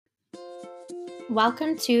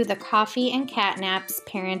Welcome to the Coffee and Catnaps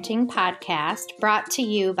Parenting Podcast, brought to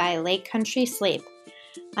you by Lake Country Sleep.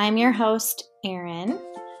 I'm your host, Erin.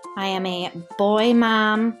 I am a boy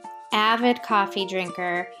mom, avid coffee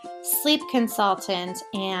drinker, sleep consultant,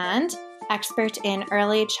 and expert in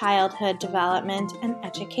early childhood development and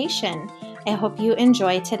education. I hope you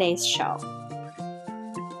enjoy today's show.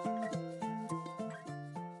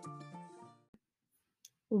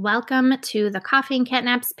 Welcome to the Coffee and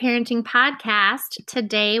Catnaps Parenting Podcast.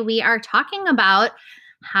 Today we are talking about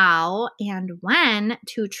how and when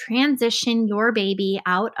to transition your baby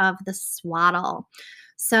out of the swaddle.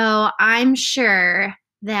 So I'm sure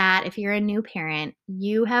that if you're a new parent,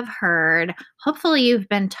 you have heard, hopefully you've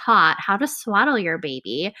been taught how to swaddle your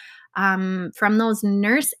baby from those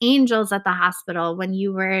nurse angels at the hospital when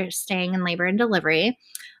you were staying in labor and delivery.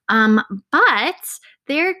 But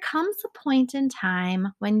there comes a point in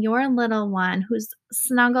time when your little one who's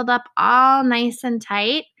snuggled up all nice and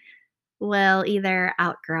tight will either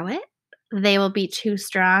outgrow it, they will be too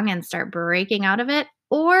strong and start breaking out of it,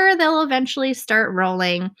 or they'll eventually start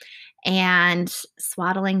rolling, and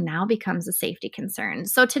swaddling now becomes a safety concern.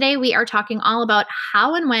 So today we are talking all about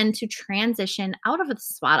how and when to transition out of the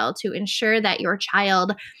swaddle to ensure that your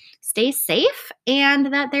child stays safe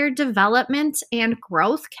and that their development and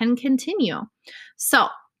growth can continue. So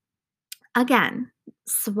again,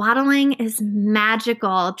 swaddling is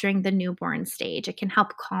magical during the newborn stage. It can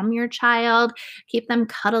help calm your child, keep them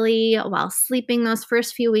cuddly while sleeping those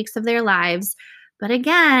first few weeks of their lives. But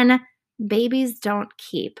again, babies don't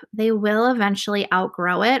keep. They will eventually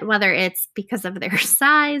outgrow it, whether it's because of their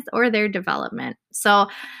size or their development. So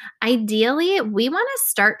ideally, we want to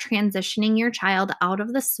start transitioning your child out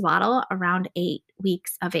of the swaddle around 8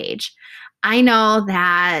 weeks of age. I know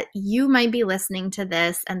that you might be listening to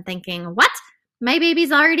this and thinking, what? My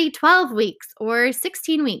baby's already 12 weeks or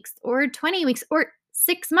 16 weeks or 20 weeks or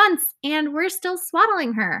 6 months and we're still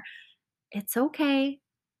swaddling her. It's okay.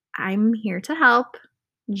 I'm here to help.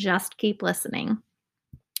 Just keep listening.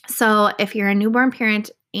 So if you're a newborn parent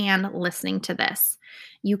and listening to this,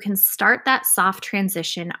 you can start that soft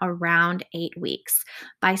transition around 8 weeks.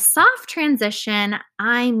 By soft transition,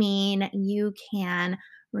 I mean you can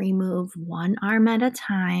remove one arm at a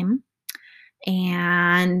time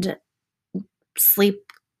and sleep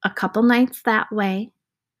a couple nights that way,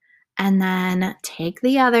 and then take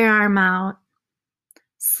the other arm out,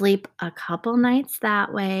 sleep a couple nights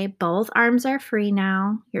that way. Both arms are free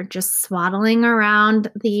now. You're just swaddling around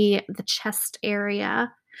the chest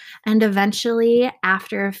area. And eventually,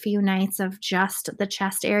 after a few nights of just the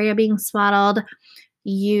chest area being swaddled,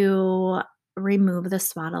 you remove the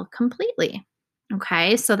swaddle completely.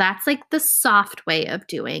 Okay, so that's like the soft way of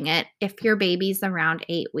doing it if your baby's around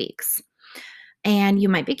 8 weeks. And you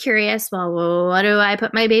might be curious, well, what do I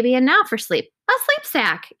put my baby in now for sleep? A sleep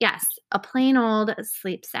sack. Yes, a plain old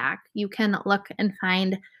sleep sack. You can look and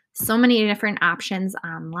find so many different options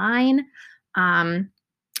online. I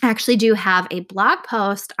actually do have a blog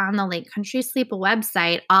post on the Lake Country Sleep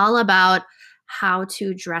website all about how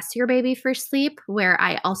to dress your baby for sleep, where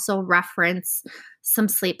I also reference some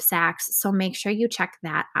sleep sacks. So make sure you check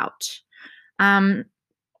that out.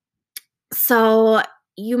 So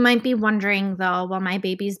you might be wondering though, well, my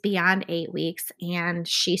baby's beyond 8 weeks and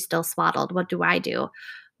she's still swaddled. What do I do?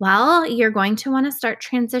 Well, you're going to want to start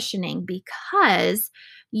transitioning because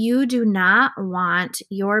you do not want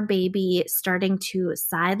your baby starting to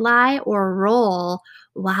side lie or roll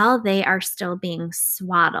while they are still being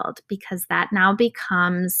swaddled, because that now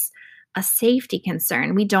becomes a safety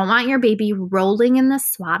concern. We don't want your baby rolling in the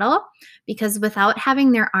swaddle, because without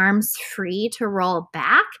having their arms free to roll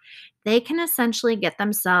back, they can essentially get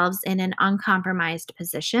themselves in an uncompromised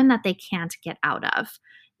position that they can't get out of.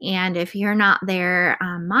 And if you're not there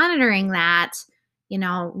monitoring that,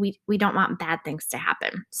 we don't want bad things to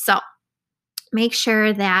happen. So make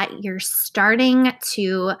sure that you're starting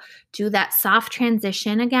to do that soft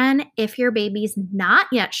transition again if your baby's not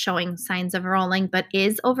yet showing signs of rolling but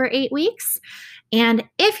is over 8 weeks. And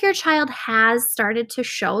if your child has started to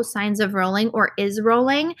show signs of rolling or is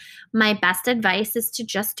rolling, my best advice is to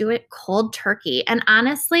just do it cold turkey. And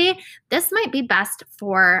honestly, this might be best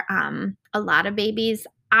for a lot of babies.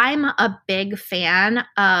 I'm a big fan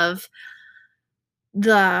of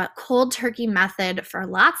the cold turkey method for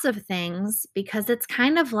lots of things because it's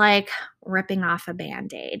kind of like ripping off a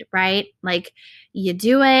Band-Aid, right? Like you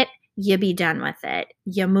do it, you be done with it,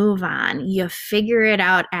 you move on, you figure it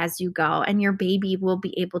out as you go, and your baby will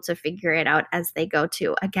be able to figure it out as they go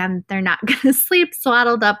too. Again, they're not going to sleep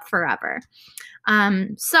swaddled up forever.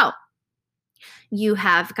 So you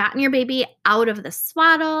have gotten your baby out of the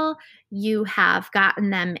swaddle, you have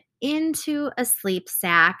gotten them into a sleep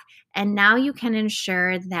sack, and now you can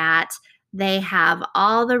ensure that they have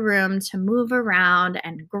all the room to move around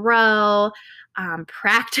and grow,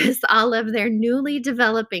 practice all of their newly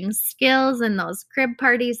developing skills in those crib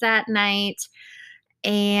parties at night.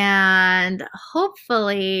 And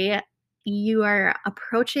hopefully, you are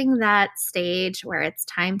approaching that stage where it's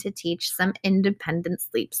time to teach some independent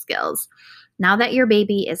sleep skills. Now that your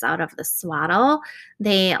baby is out of the swaddle,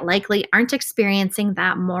 they likely aren't experiencing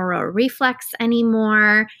that Moro reflex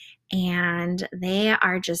anymore, and they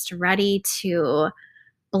are just ready to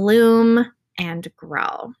bloom and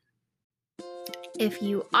grow. If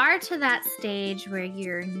you are to that stage where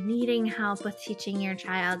you're needing help with teaching your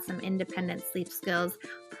child some independent sleep skills,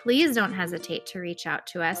 please don't hesitate to reach out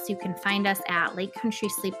to us. You can find us at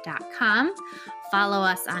lakecountrysleep.com. Follow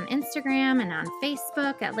us on Instagram and on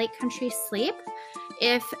Facebook at Lake Country Sleep.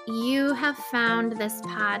 If you have found this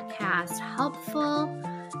podcast helpful,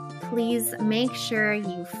 please make sure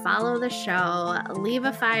you follow the show, leave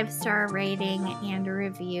a 5-star rating and a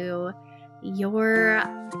review. Your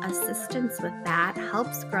assistance with that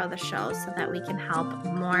helps grow the show so that we can help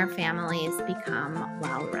more families become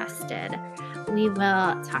well rested. We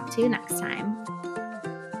will talk to you next time.